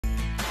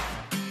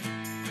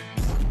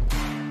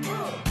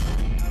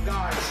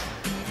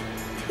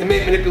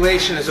Inmate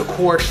manipulation is a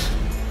course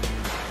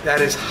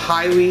that is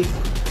highly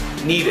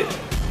needed.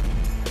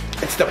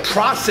 It's the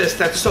process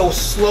that's so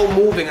slow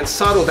moving and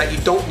subtle that you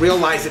don't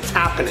realize it's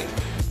happening.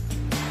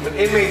 When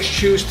inmates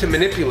choose to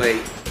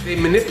manipulate, they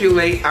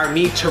manipulate our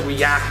need to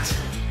react.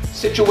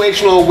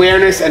 Situational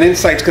awareness and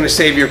insight is going to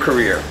save your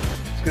career.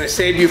 It's going to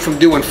save you from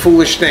doing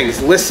foolish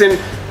things. Listen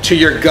to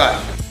your gut.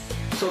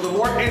 So the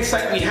more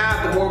insight we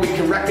have, the more we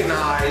can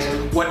recognize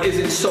what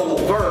isn't so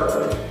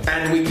overt,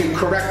 and we can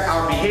correct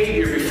our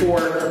behavior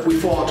before we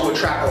fall into a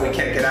trap that we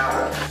can't get out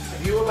of.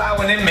 If you allow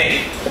an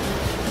inmate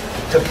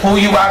to pull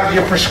you out of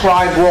your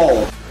prescribed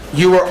role,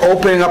 you are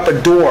opening up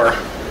a door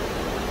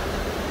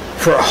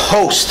for a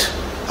host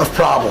of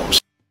problems.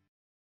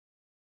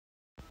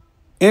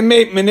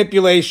 Inmate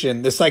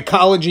Manipulation, the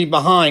psychology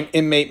behind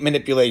inmate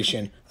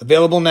manipulation.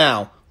 Available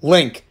now.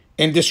 Link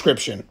in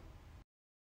description.